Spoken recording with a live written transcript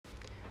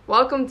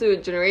Welcome to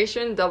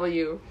Generation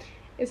W.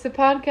 It's a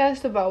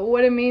podcast about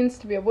what it means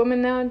to be a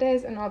woman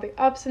nowadays and all the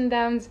ups and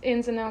downs,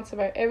 ins and outs of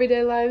our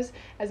everyday lives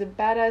as a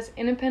badass,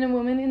 independent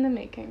woman in the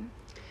making.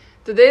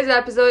 Today's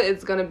episode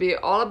is going to be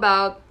all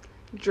about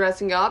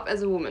dressing up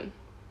as a woman.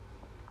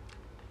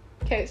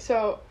 Okay,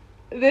 so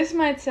this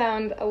might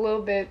sound a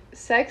little bit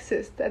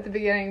sexist at the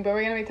beginning, but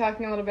we're going to be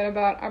talking a little bit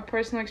about our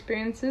personal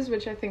experiences,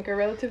 which I think are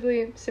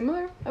relatively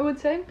similar, I would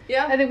say.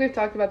 Yeah. I think we've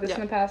talked about this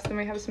in the past, and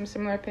we have some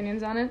similar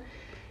opinions on it.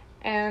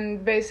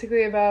 And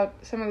basically about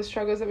some of the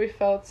struggles that we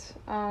felt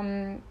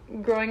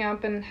growing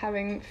up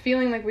and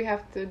feeling like we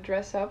have to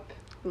dress up.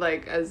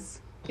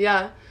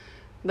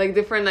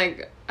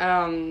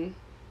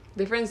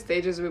 Different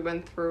stages we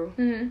went through.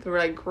 Mm-hmm.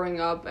 Through,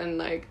 growing up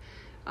and,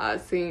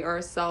 seeing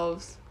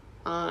ourselves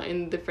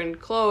in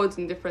different clothes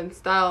and different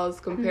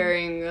styles,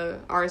 comparing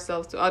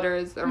ourselves to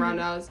others around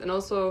us, and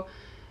also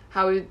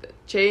how it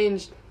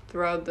changed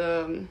throughout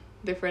the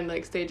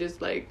different, stages,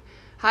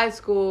 high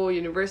school,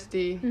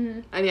 university,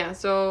 and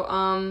so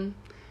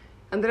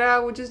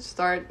Andrea, would just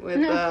start with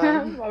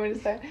what would you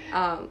say?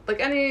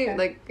 Any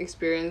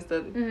experience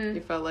that you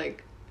felt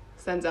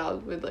stands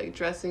out with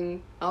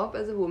dressing up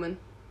as a woman.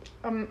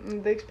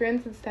 The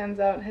experience that stands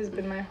out has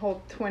been my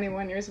whole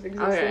 21 years of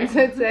existence.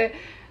 Okay. I'd say,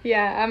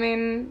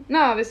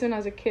 obviously when I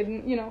was a kid,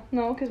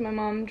 no, because my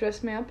mom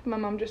dressed me up. My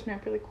mom dressed me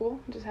up really cool.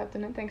 I just have to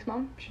admit, thanks,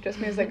 Mom. She dressed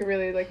me as a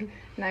really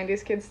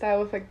 90s kid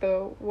style with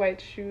the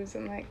white shoes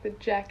and the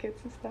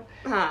jackets and stuff.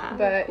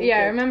 But cool,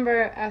 I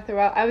remember after a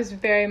while, I was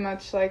very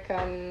much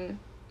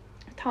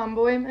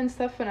tomboy and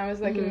stuff when I was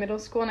in middle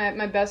school, and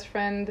my best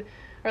friend.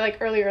 Or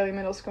early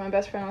middle school, my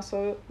best friend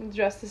also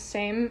dressed the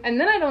same. And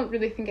then I don't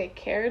really think I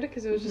cared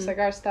because it was just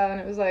our style, and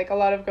it was a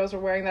lot of girls were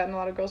wearing that and a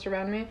lot of girls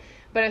around me.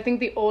 But I think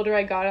the older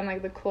I got and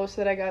the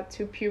closer that I got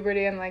to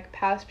puberty and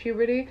past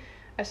puberty,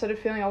 I started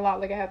feeling a lot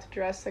like I had to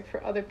dress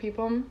for other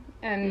people,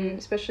 and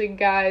especially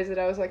guys that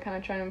I was kind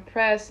of trying to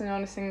impress, and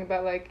noticing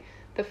about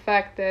the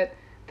fact that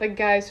the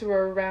guys who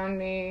were around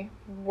me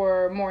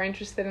were more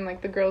interested in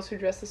the girls who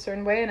dressed a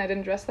certain way, and I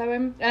didn't dress that way.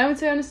 And I would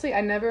say honestly,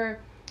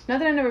 not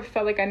that I never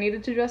felt like I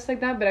needed to dress like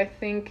that, but I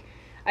think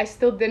I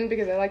still didn't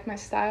because I liked my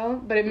style,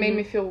 but it made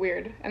me feel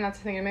weird. And that's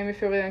the thing, it made me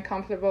feel really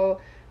uncomfortable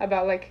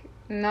about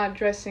not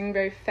dressing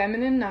very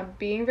feminine, not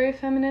being very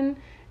feminine,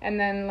 and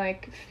then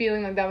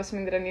feeling that was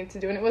something that I needed to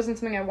do. And it wasn't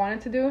something I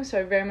wanted to do, so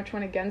I very much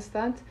went against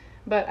that.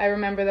 But I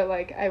remember that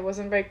I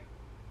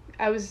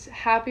was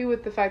happy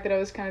with the fact that I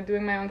was kind of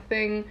doing my own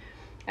thing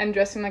and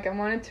dressing like I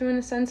wanted to in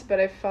a sense,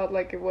 but I felt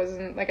like it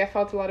wasn't, I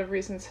felt a lot of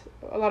ways in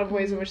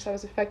which that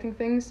was affecting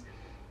things.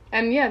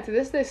 And to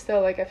this day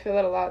still, I feel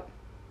that a lot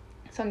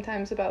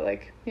sometimes about,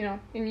 in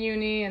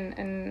uni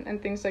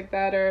and things like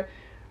that, or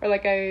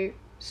I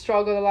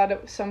struggled a lot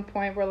at some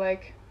point where,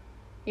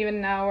 even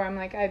now where I'm,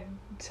 I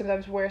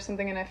sometimes wear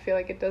something and I feel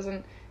like it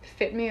doesn't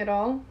fit me at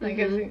all,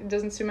 it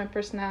doesn't suit my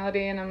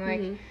personality, and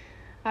I'm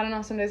I don't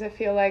know, some days I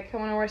feel like I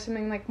want to wear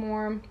something,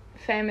 more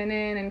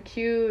feminine and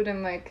cute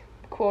and,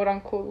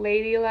 quote-unquote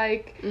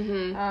ladylike,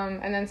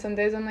 and then some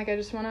days I'm I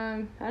just want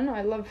to, I don't know,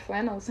 I love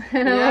flannels,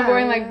 and I love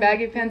wearing,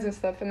 baggy pants and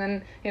stuff, and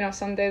then,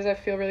 some days I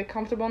feel really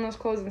comfortable in those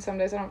clothes, and some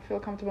days I don't feel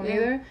comfortable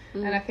either,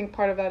 and I think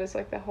part of that is,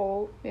 the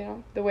whole,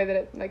 the way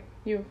that it,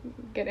 you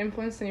get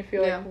influenced and you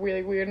feel,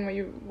 really weird in what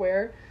you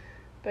wear,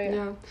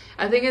 but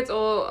I think it's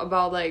all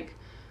about,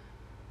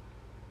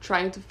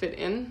 trying to fit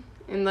in,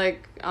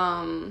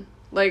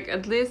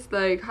 at least,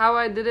 how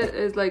I did it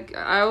is,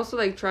 I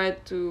also,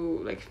 tried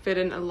to, fit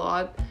in a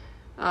lot,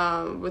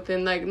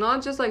 within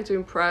not just to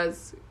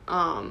impress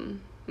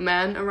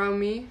men around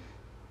me,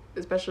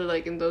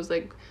 especially in those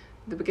the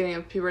beginning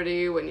of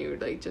puberty when you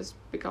just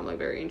become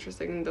very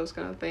interested in those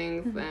kind of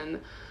things, and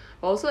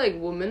also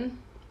women,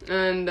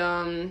 and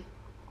I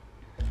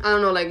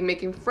don't know,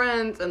 making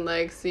friends and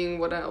seeing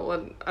what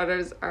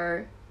others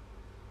are.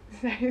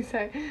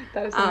 sorry,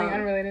 that is something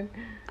unrelated.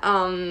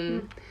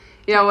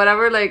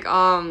 Whatever,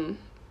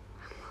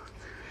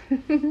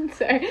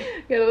 sorry,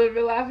 get a little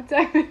bit laugh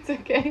attack. It's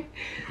okay.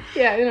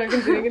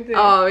 Continue.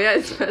 Oh yeah,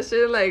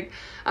 especially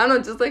I don't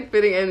know, just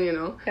fitting in.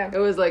 It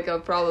was a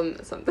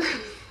problem sometimes.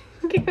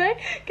 Can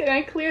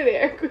I clear the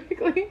air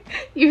quickly?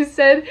 You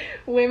said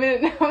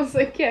women, and I was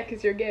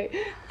because you're gay.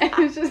 And it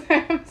was just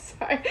I'm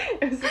sorry.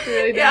 It was just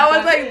really dumb. I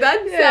was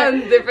that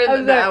sounds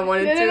different than I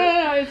wanted to.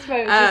 No, it's fine.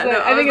 It's just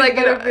I was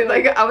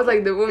I was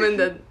the woman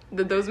that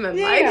those men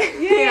like.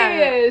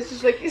 It's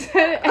just you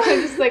said it, and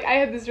I just I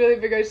had this really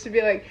big urge to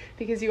be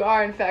because you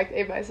are in fact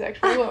a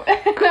bisexual woman.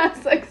 And I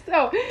was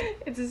so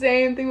it's the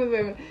same thing with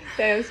women.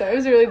 Yeah, I'm sorry. It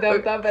was a really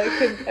dumb thought, but I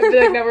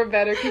feel now we're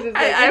better because it's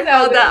I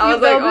felt that. I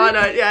was oh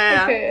no,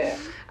 yeah. Okay,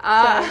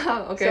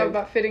 okay. So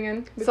about fitting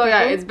in. So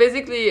it's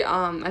basically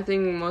I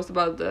think most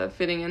about the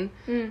fitting in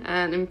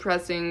and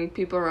impressing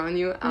people around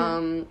you.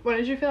 When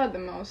did you feel it the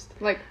most?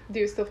 Do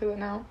you still feel it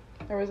now?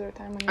 Or was there a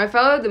time when I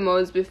felt it the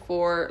most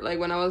before,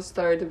 when I was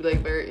started to be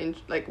very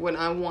when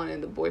I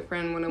wanted a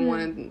boyfriend, when I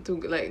wanted to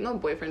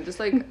not boyfriend, just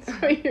a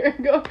year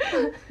ago.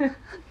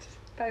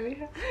 tiny.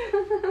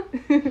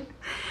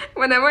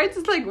 Whenever I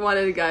just like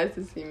wanted guys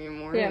to see me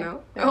more, Yeah. you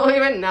know. Yeah. Well,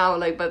 even now,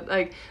 like, but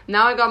like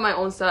now I got my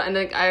own style, and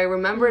like I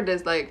remember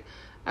this, like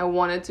I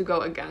wanted to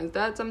go against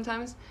that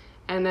sometimes,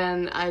 and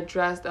then I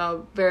dressed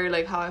up very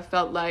like how I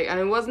felt like, and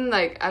it wasn't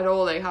like at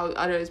all like how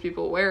other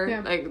people wear,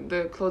 Yeah. like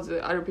the clothes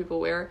that other people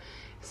wear.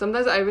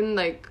 Sometimes I even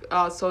like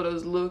saw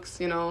those looks,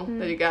 you know,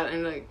 that you get,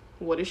 and like,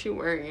 what is she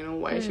wearing? You know,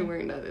 why is she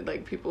wearing that?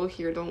 Like, people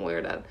here don't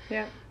wear that.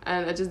 Yeah.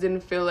 And I just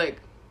didn't feel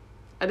like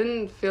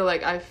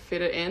I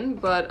fit it in,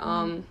 but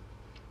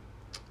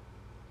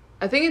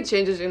I think it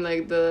changes in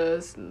like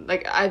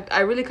I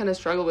really kind of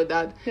struggle with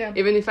that. Yeah.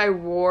 Even if I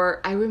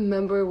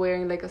remember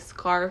wearing like a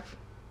scarf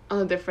on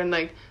a different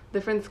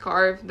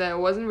scarf that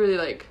wasn't really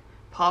like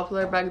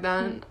popular back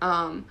then.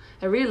 I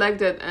really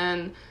liked it,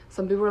 and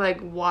some people were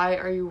like, why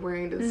are you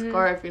wearing this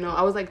scarf? You know,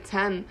 I was like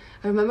 10.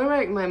 I remember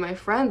like my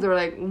friends, they were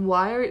like,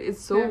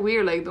 it's so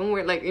weird, like don't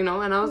wear, like, you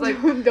know, and I was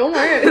like, don't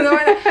wear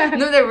it.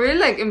 No, they're really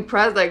like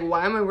impressed, like,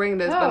 why am I wearing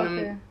this? Oh,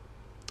 okay.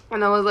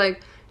 And I was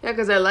like, yeah,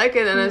 because I like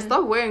it, and I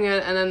stopped wearing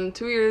it, and then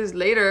 2 years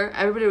later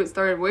everybody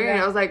started wearing it.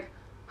 I was like,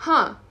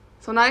 huh,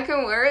 so now I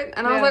can wear it.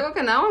 And I was like,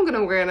 okay, now I'm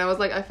gonna wear it. And I was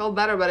like, I felt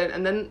better about it.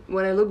 And then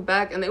when I look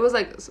back, and it was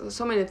like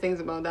so many things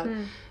about that,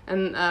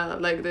 and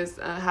like this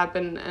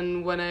happened.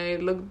 And when I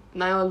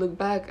look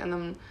back, and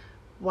I'm,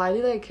 why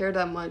did I care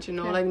that much? You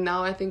know, like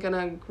now I think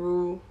I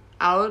grew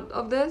out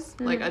of this.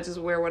 Like I just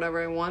wear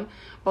whatever I want.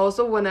 But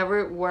also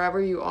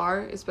wherever you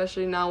are,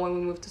 especially now when we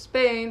moved to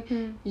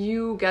Spain,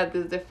 you get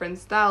this different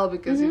style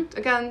because you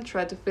again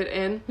try to fit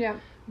in. Yeah.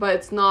 But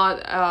it's not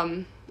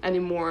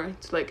anymore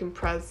to like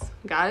impress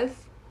guys.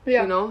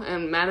 Yeah. You know,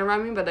 and men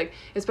around me, but like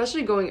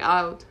especially going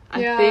out,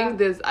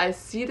 I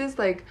see this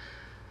like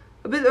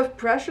a bit of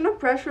pressure, not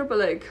pressure, but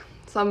like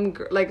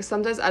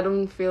sometimes I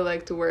don't feel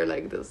like to wear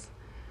like this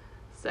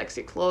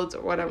sexy clothes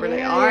or whatever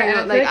they are. You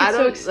know, like I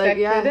don't so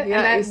expected,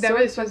 it's so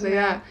really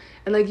expected,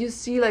 and like you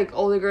see like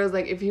all the girls,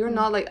 like if you're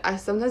not like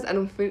sometimes I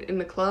don't fit in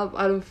the club,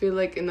 I don't feel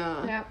like in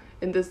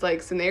this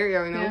like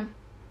scenario, you know. Yeah.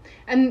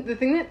 And the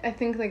thing that I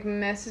think like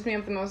messes me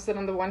up the most is that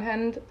on the one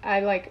hand,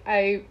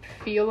 I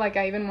feel like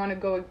I even want to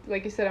go,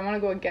 like you said, I want to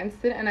go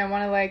against it, and I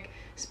want to like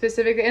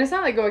specifically, and it's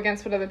not like go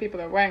against what other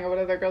people are wearing or what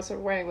other girls are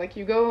wearing. Like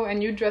you go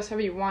and you dress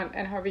however you want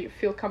and however you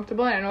feel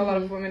comfortable. And I know a lot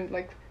of women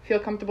like feel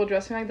comfortable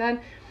dressing like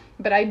that,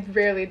 but I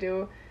rarely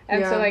do.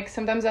 And so like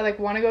sometimes I like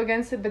want to go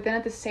against it, but then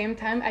at the same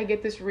time I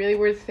get this really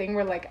weird thing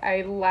where like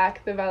I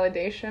lack the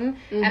validation,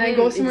 and I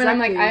go somewhere and I'm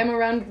like, I am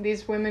around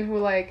these women who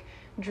like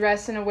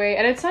dress in a way,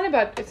 and it's not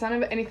about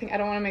anything. I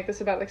don't want to make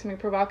this about like something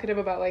provocative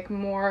about like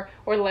more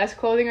or less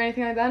clothing or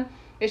anything like that.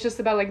 It's just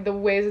about like the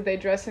ways that they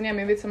dress, and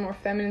maybe it's a more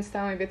feminine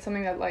style, maybe it's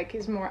something that like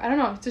is more, I don't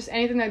know, just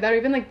anything like that, or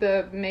even like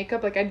the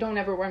makeup. Like I don't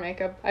ever wear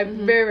makeup. I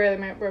very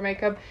rarely wear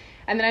makeup,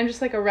 and then I'm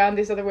just like around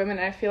these other women,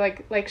 and I feel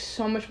like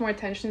so much more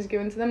attention is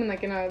given to them, and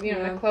like in a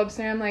in a club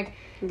scenario, I'm like,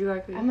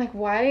 exactly. I'm like,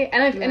 why?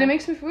 And and it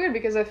makes me feel weird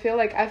because I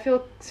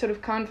feel sort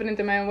of confident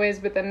in my own ways,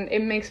 but then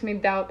it makes me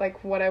doubt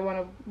like what I want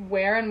to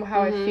wear and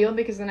how I feel,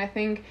 because then I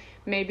think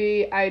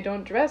maybe I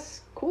don't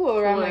dress cool,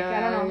 or I'm like, I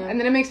don't know, and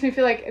then it makes me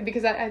feel like,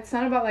 because it's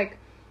not about like,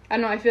 I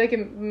don't know, I feel like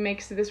it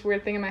makes this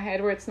weird thing in my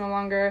head where it's no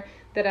longer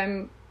that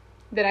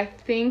I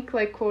think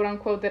like quote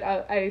unquote that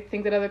I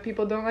think that other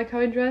people don't like how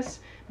I dress,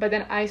 but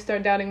then I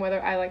start doubting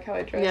whether I like how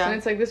I dress, and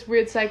it's like this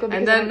weird cycle. Because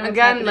and then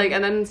again, like,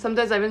 and then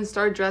sometimes I even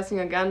start dressing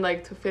again,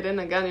 like to fit in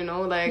again, you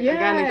know, like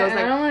again it goes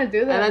like, I don't want to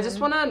do that, and I just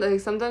wanna like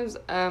sometimes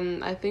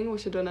I think we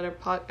should do another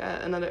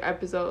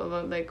episode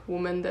about like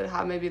women that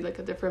have maybe like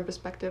a different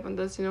perspective on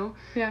this, you know,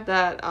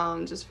 that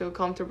just feel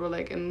comfortable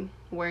like in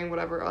wearing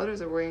whatever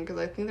others are wearing, because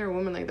I think there are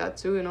women like that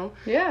too, you know.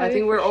 I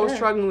think we're all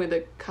struggling with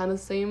the kind of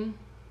same.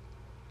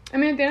 I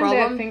mean, at the end of the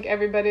day, I think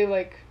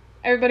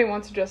everybody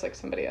wants to dress like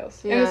somebody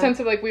else. In the sense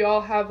of, like, we all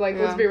have, like,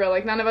 let's be real,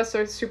 like, none of us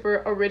are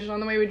super original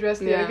in the way we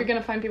dress. Like, you're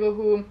gonna find people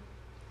who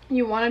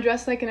you want to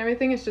dress like and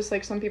everything. It's just,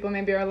 like, some people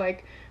maybe are,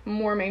 like,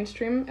 more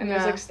mainstream, and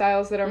there's, like,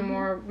 styles that are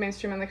more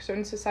mainstream in, like,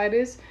 certain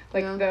societies.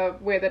 Like, the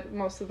way that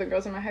most of the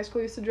girls in my high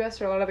school used to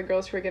dress, or a lot of the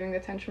girls who were getting the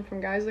attention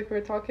from guys, like we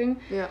were talking.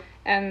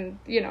 And,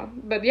 you know,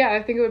 but,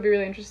 I think it would be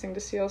really interesting to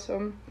see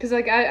also. Because,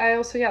 like, I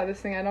also, this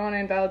thing, I don't want to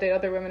invalidate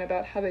other women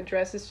about how they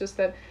dress. It's just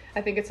that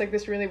I think it's, like,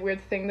 this really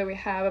weird thing that we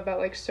have about,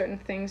 like, certain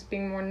things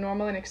being more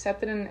normal and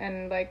accepted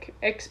and like,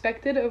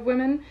 expected of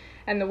women,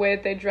 and the way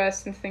that they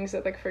dress and things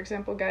that, like, for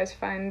example, guys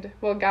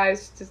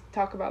to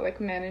talk about,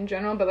 like, men in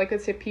general, but, like,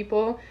 let's say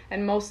people,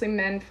 and mostly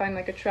men find,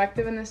 like,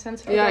 attractive in this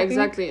sense.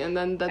 Exactly, and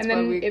then that's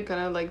why we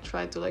kind of, like,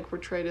 try to, like,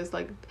 portray this,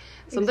 like,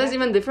 sometimes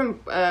even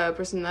different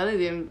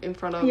personality in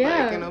front of,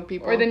 like, you know,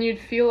 people. Or then you'd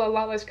feel a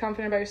lot less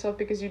confident about yourself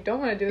because you don't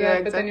want to do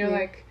that, but then you're,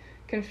 like,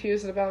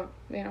 confused about,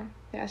 you know.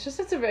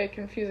 It's a very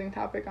confusing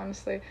topic,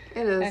 honestly.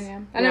 It is.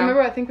 And I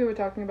remember, I think we were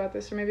talking about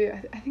this, or maybe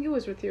I think it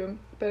was with you,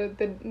 but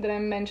that I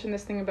mentioned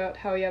this thing about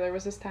how there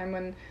was this time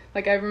when,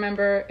 like, I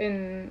remember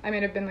I may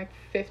have been like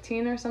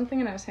 15 or something,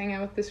 and I was hanging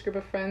out with this group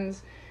of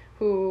friends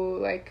who,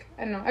 like,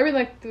 I don't know, I really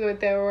liked what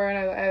they were, and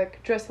I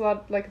like, dressed a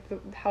lot like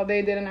how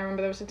they did, and I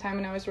remember there was a time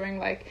when I was wearing,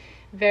 like,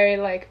 very,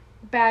 like,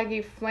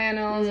 baggy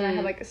flannels, and I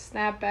had like a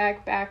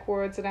snapback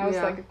backwards, and I was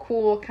like a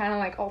cool kind of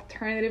like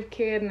alternative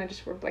kid, and I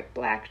just wore like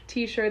black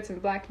t-shirts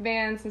and black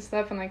Vans and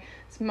stuff, and like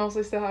it's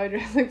mostly still how I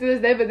dress like to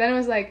this day. But then it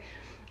was like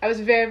I was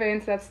very, very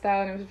into that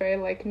style, and it was very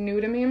like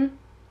new to me.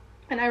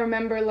 And I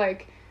remember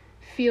like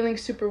feeling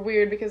super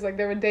weird because like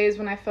there were days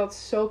when I felt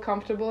so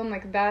comfortable and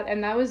like that,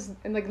 and that was,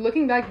 and like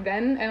looking back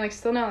then and like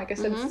still now, like I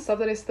said, it's stuff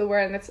that I still wear,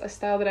 and it's a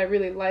style that I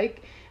really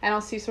like. And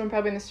I'll see someone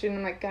probably in the street and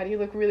I'm like, God, you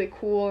look really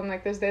cool, and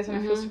like there's days when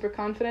I feel super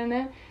confident in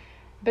it.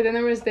 But then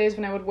there was days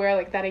when I would wear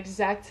like that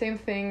exact same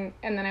thing,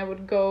 and then I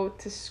would go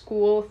to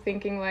school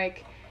thinking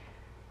like,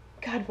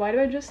 God, why do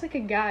I dress like a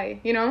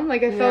guy? You know,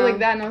 like I felt like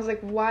that, and I was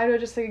like, why do I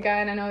dress like a guy?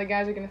 And I know the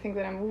guys are gonna think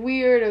that I'm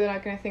weird, or they're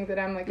not gonna think that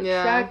I'm like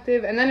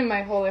attractive. And then in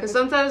my whole life,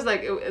 sometimes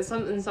like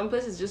in some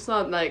places it's just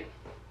not like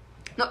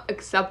not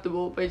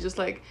acceptable, but it's just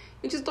like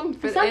you just don't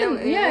fit in.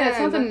 It's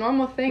not the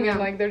normal thing, and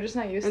like they're just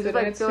not used to it.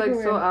 Like, and it's feel super like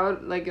weird. So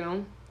out, like, you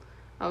know,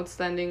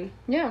 outstanding.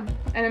 Yeah,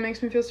 and it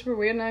makes me feel super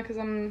weird now because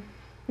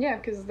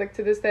because like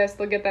to this day I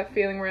still get that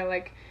feeling where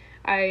like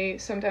I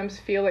sometimes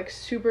feel like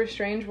super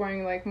strange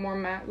wearing like more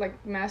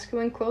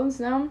masculine clothes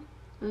now,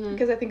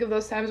 because I think of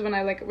those times when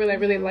I like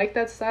really liked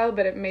that style,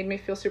 but it made me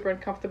feel super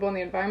uncomfortable in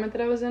the environment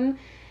that I was in,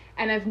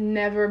 and I've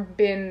never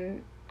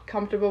been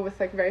comfortable with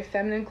like very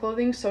feminine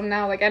clothing. So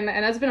now like and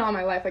that's been all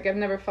my life, like I've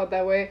never felt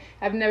that way.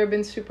 I've never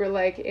been super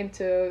like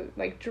into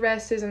like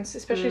dresses and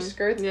especially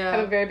skirts. I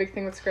have a very big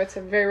thing with skirts. I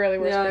very rarely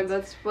wear skirts.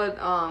 That's what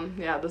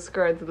the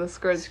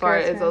skirts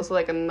part is also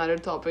like another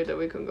topic that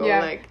we can go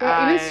like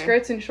even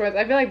skirts and shorts.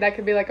 I feel like that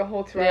could be like a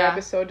whole 2-hour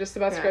episode just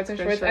about skirts and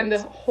shorts and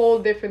the whole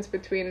difference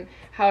between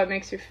how it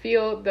makes you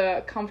feel,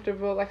 the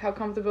comfortable, like how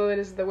comfortable it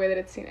is, the way that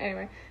it's seen.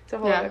 Anyway, it's a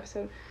whole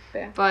episode.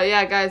 But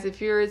yeah, guys,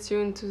 if you're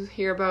tuned to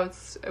hear about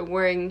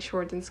wearing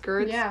short and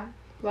skirts,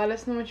 let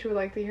us know what you would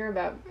like to hear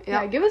about.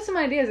 Yeah, give us some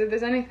ideas if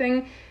there's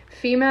anything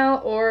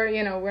female, or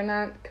you know, we're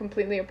not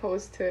completely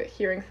opposed to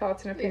hearing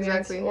thoughts and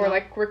opinions, or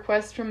like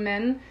requests from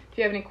men. If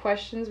you have any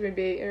questions, we'd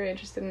be very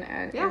interested in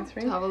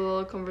answering. Have a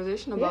little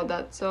conversation about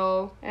that.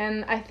 So,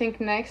 and I think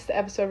next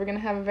episode we're gonna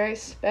have a very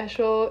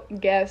special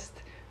guest,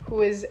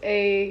 who is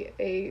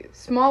a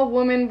small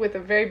woman with a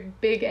very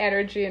big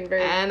energy and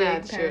very big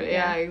attitude.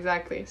 Yeah,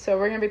 exactly. So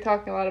we're going to be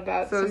talking a lot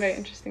about some very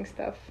interesting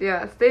stuff.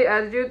 Yeah, stay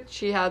attitude.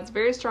 She has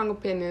very strong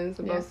opinions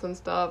about some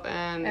stuff,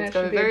 and it's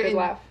going to be a good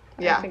laugh.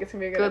 I think it's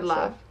going to be a good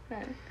laugh.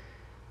 Right.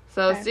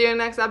 So see you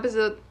next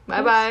episode.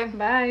 Bye-bye.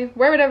 Bye.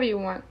 Wear whatever you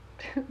want.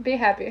 Be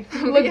happy.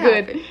 Look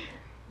good.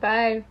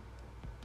 Bye.